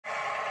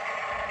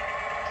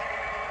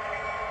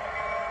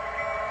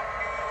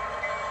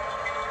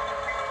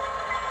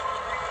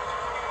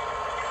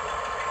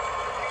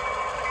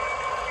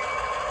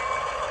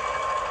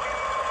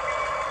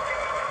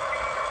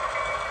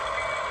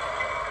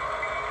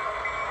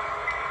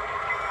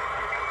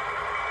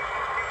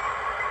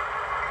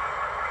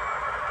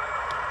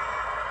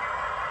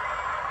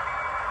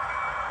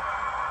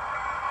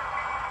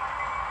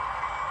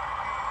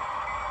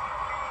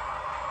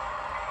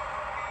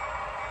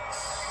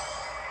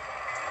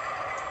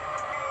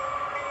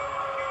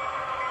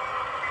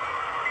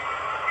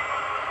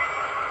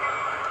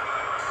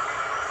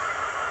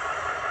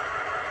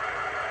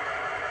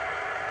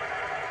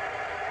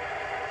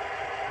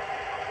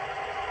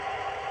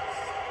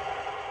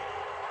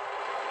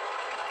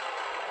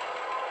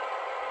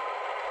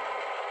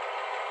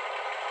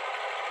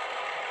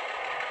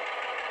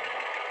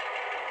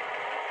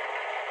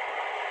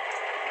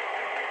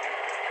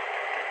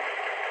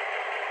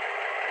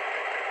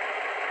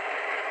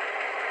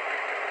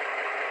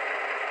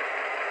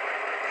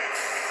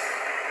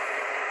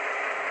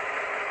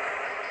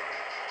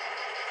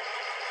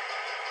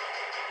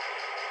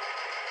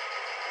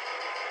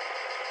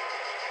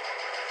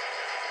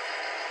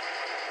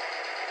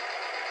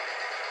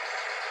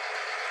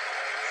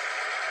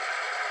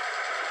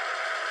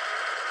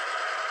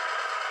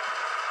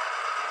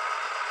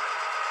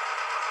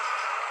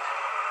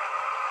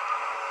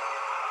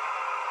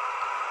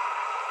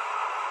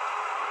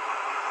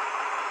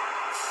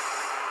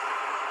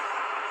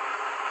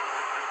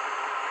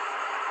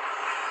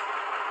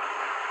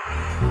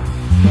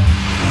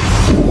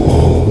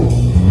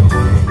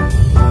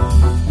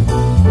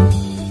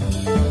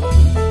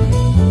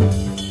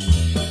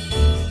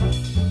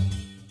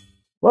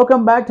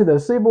Welcome back to the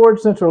Seaboard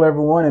Central,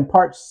 everyone, in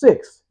part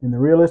 6 in the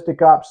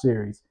Realistic Ops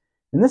series.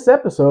 In this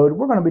episode,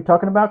 we're going to be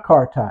talking about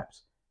car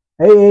types,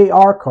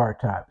 AAR car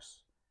types.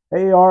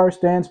 AAR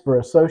stands for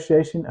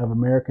Association of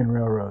American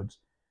Railroads.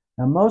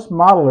 Now, most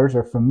modelers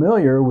are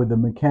familiar with the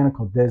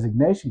mechanical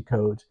designation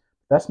codes.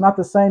 That's not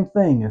the same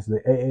thing as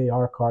the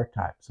AAR car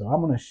type, so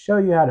I'm going to show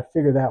you how to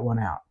figure that one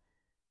out.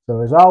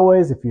 So as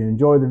always, if you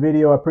enjoyed the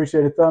video, I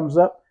appreciate a thumbs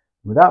up.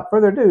 Without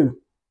further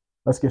ado,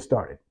 let's get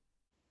started.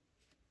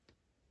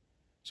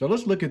 So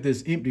let's look at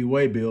this empty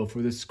waybill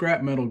for this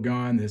scrap metal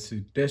gun that's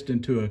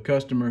destined to a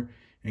customer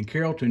in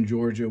Carrollton,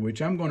 Georgia,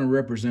 which I'm going to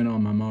represent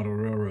on my model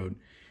railroad.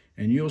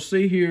 And you'll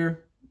see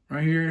here,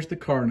 right here is the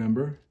car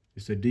number.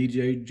 It's a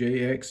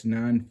DJJX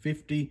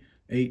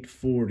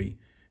 950-840.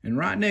 And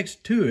right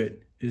next to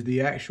it is the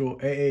actual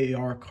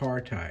AAR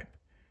car type.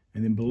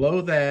 And then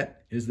below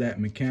that is that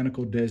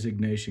mechanical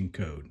designation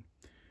code.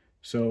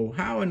 So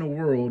how in the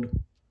world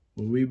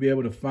will we be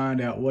able to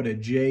find out what a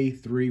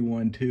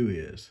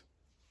J312 is?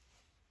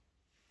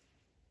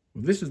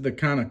 Well, this is the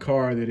kind of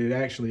car that it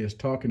actually is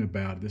talking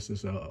about. This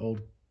is an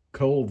old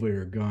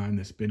Colville gun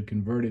that's been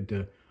converted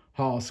to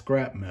haul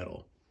scrap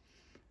metal.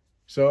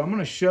 So I'm going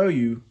to show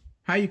you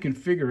how you can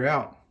figure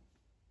out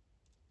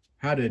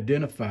how to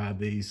identify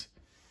these.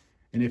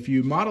 And if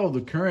you model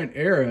the current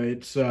era,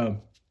 it's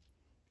going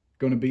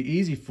to be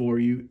easy for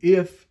you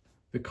if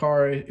the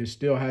car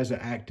still has an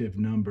active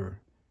number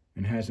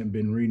and hasn't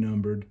been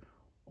renumbered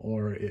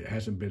or it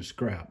hasn't been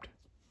scrapped.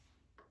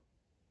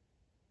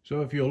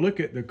 So if you'll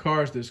look at the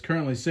cars that's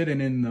currently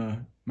sitting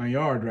in my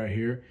yard right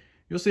here,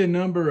 you'll see a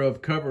number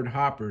of covered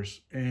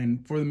hoppers.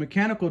 And for the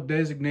mechanical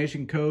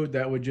designation code,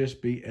 that would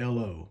just be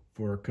LO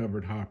for a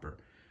covered hopper.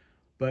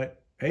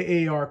 But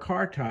AAR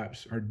car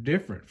types are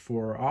different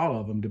for all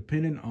of them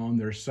depending on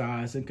their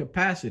size and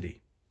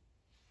capacity.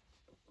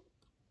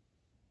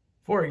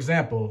 For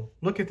example,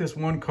 look at this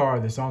one car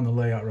that's on the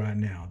layout right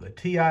now, the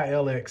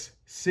TILX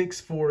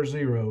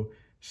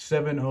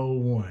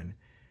 640701.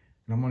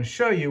 And I'm going to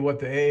show you what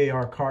the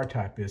AAR car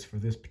type is for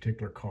this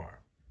particular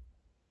car.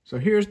 So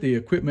here's the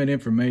equipment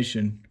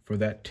information for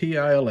that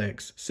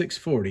TILX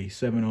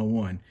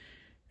 640701.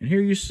 And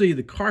here you see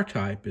the car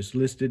type is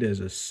listed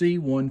as a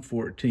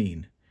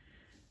C114.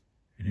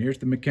 And here's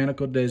the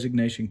mechanical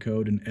designation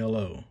code in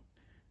LO.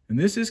 And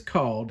this is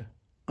called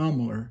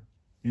UMLER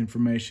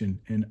information.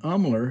 And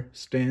UMLER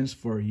stands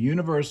for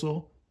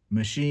Universal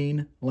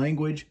Machine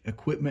Language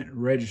Equipment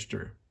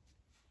Register.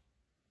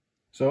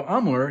 So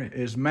UMLER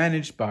is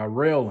managed by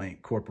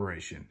RailLink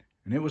Corporation,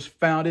 and it was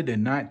founded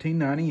in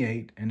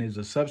 1998 and is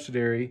a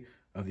subsidiary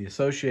of the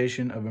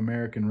Association of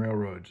American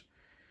Railroads.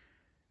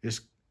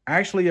 It's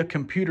actually a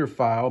computer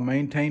file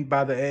maintained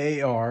by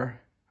the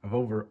AAR of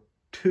over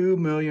 2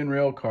 million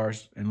rail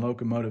cars and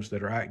locomotives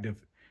that are active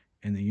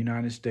in the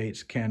United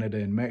States, Canada,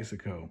 and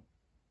Mexico.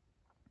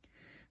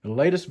 The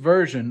latest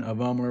version of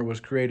UMLER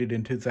was created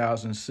in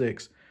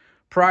 2006.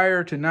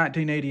 Prior to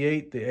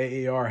 1988,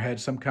 the AAR had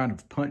some kind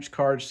of punch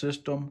card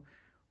system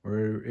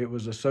where it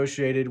was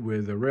associated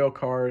with the rail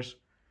cars,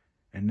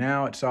 and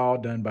now it's all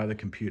done by the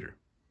computer.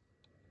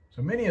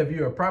 So many of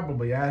you are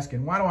probably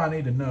asking, why do I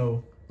need to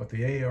know what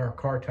the AAR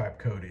car type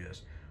code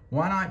is?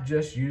 Why not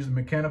just use the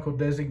mechanical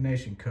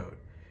designation code?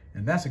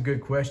 And that's a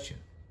good question.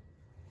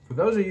 For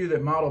those of you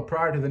that modeled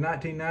prior to the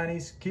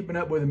 1990s, keeping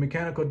up with the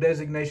mechanical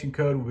designation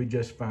code will be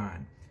just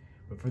fine.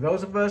 But for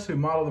those of us who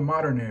model the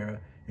modern era,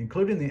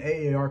 including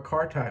the AAR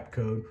car type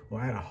code will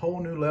add a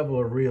whole new level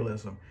of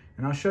realism,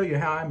 and I'll show you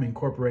how I'm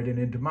incorporating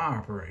it into my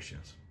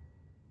operations.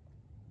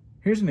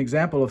 Here's an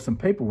example of some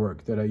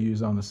paperwork that I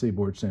use on the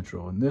Seaboard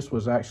Central, and this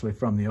was actually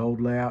from the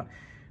old layout.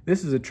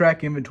 This is a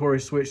track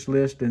inventory switch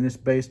list, and it's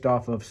based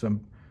off of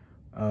some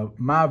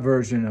my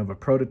version of a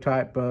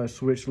prototype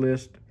switch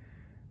list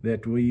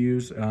that we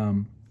use.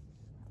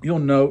 You'll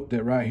note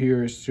that right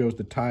here it shows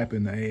the type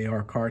and the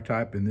AAR car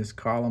type in this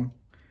column.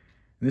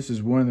 This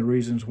is one of the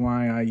reasons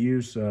why I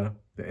use the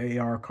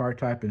AAR car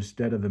type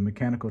instead of the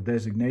mechanical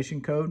designation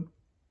code.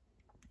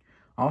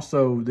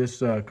 Also,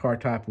 this car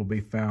type will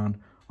be found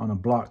on a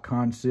block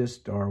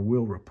consist or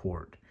wheel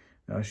report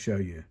that I'll show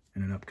you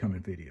in an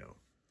upcoming video.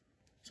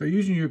 So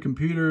using your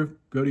computer,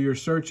 go to your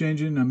search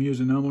engine. I'm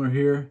using UMLER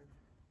here.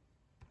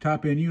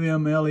 Type in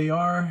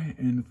UMLER,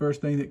 and the first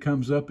thing that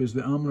comes up is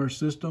the UMLER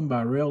system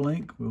by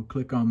RailLink. We'll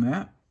click on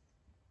that.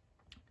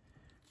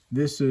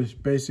 This is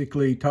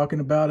basically talking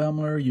about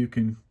UMLER. You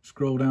can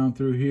scroll down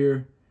through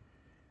here.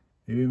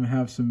 They even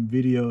have some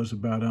videos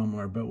about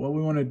UMLER. But what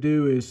we want to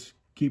do is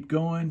keep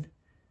going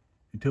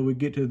until we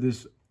get to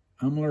this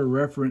UMLER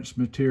reference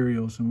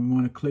materials. And we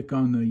want to click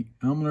on the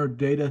UMLER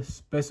data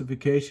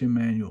specification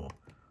manual.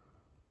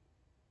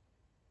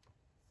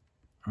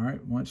 All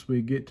right, once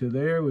we get to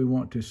there, we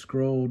want to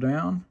scroll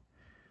down.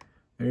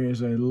 There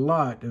is a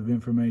lot of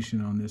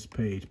information on this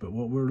page, but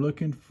what we're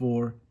looking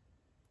for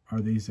are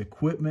these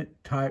equipment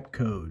type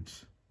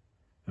codes,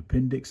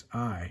 Appendix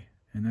I,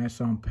 and that's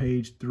on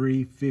page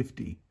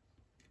 350.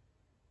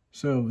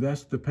 So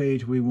that's the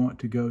page we want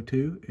to go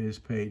to, is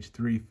page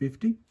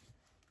 350.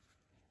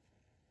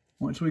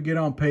 Once we get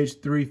on page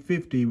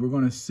 350, we're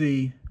going to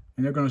see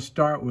And they're going to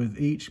start with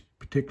each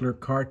particular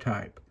car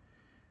type,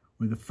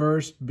 with the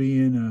first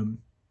being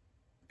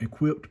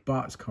equipped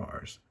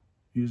boxcars,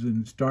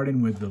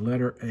 starting with the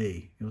letter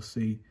A. You'll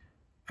see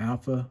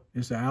alpha.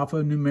 It's an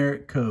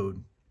alphanumeric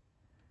code.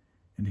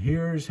 And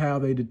here's how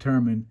they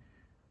determine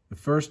the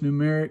first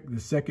numeric,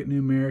 the second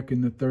numeric,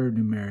 and the third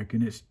numeric.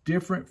 And it's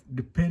different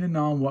depending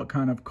on what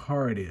kind of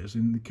car it is.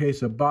 In the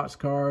case of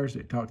boxcars,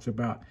 it talks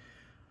about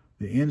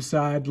the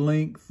inside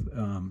length.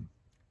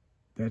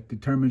 That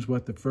determines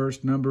what the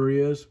first number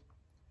is.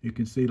 You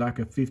can see like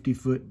a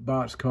 50-foot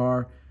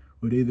boxcar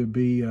would either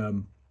be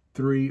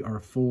 3 or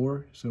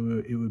 4.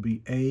 So it would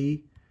be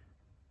A,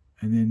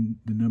 and then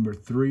the number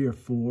 3 or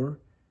 4.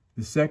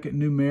 The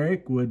second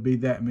numeric would be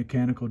that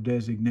mechanical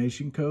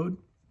designation code.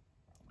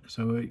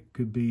 So it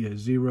could be a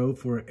 0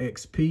 for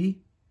XP.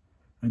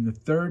 And the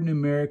third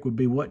numeric would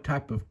be what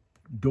type of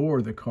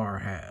door the car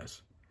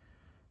has.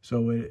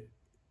 So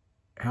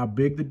how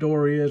big the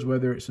door is,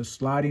 whether it's a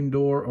sliding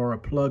door or a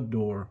plug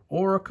door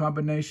or a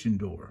combination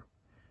door,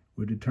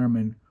 would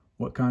determine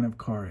what kind of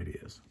car it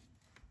is.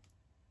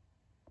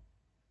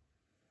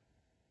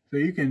 So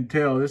you can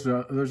tell there's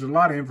a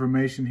lot of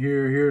information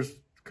here. Here's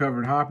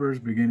covered hoppers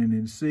beginning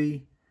in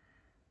C.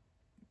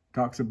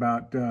 Talks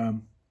about,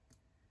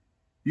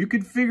 you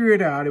could figure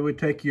it out. It would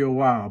take you a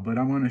while, but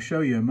I'm going to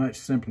show you a much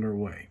simpler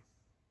way.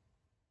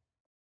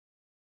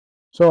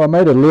 So I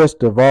made a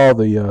list of all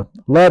the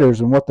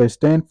letters and what they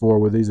stand for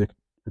with these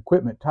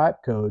equipment type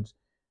codes.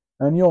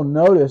 And you'll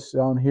notice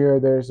on here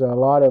there's a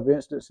lot of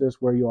instances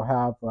where you'll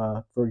have,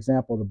 for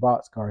example, the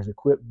boxcars,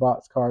 equipped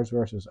boxcars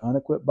versus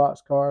unequipped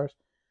boxcars.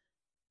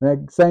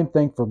 And same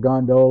thing for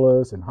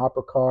gondolas and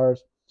hopper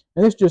cars.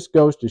 And this just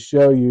goes to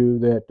show you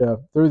that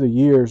through the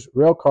years,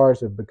 rail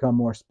cars have become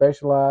more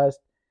specialized.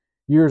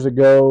 Years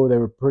ago, they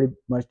were pretty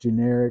much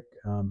generic,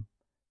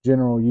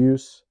 general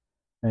use.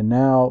 And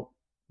now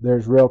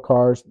there's rail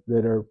cars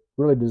that are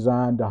really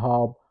designed to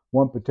haul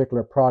one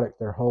particular product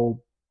their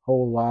whole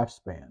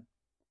lifespan.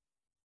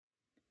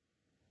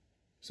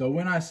 So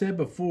when I said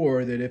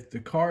before that if the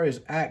car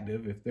is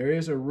active, if there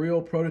is a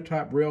real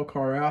prototype rail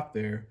car out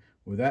there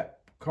with that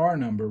car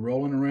number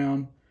rolling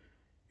around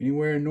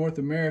anywhere in North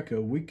America,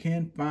 we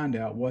can find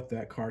out what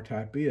that car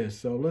type is.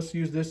 So let's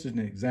use this as an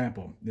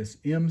example. This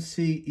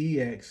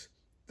MCEX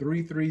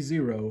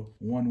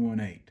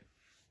 330118.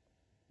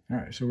 All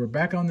right, so we're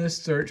back on this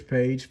search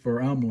page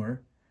for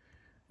UMLER.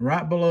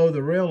 Right below the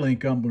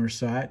RailLink UMLER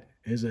site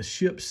is a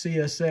Ship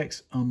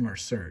CSX UMLER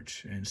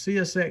search. And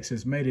CSX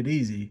has made it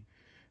easy.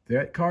 If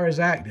that car is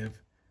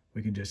active,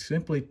 we can just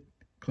simply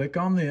click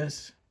on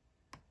this.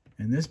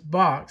 In this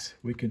box,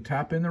 we can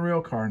type in the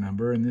rail car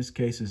number. In this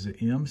case, is the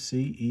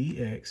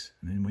MCEX,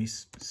 and then we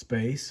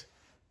space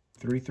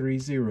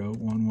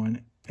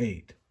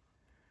 330118.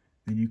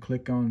 Then you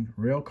click on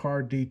rail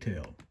car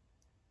detail.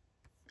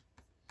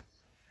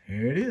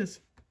 Here it is.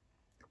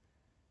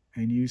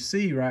 And you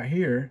see right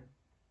here,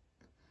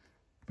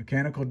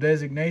 mechanical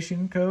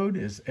designation code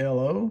is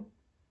LO.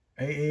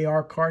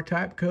 AAR car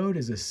type code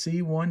is a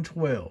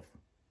C112.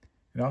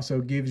 It also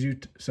gives you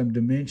some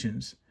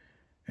dimensions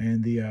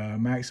and the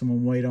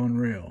maximum weight on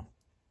rail.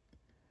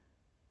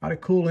 A lot of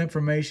cool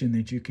information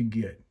that you can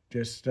get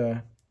just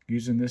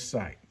using this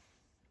site.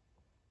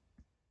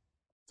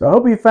 So I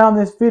hope you found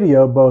this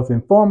video both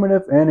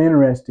informative and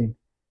interesting.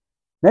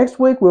 Next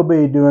week, we'll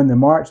be doing the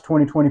March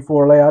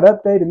 2024 layout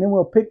update, and then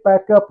we'll pick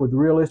back up with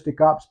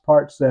Realistic Ops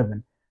Part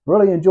 7.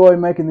 Really enjoy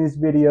making these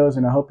videos,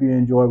 and I hope you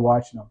enjoy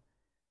watching them.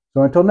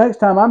 So until next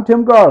time, I'm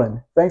Tim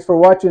Garland. Thanks for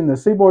watching the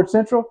Seaboard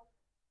Central,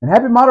 and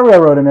happy model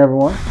railroading,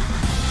 everyone.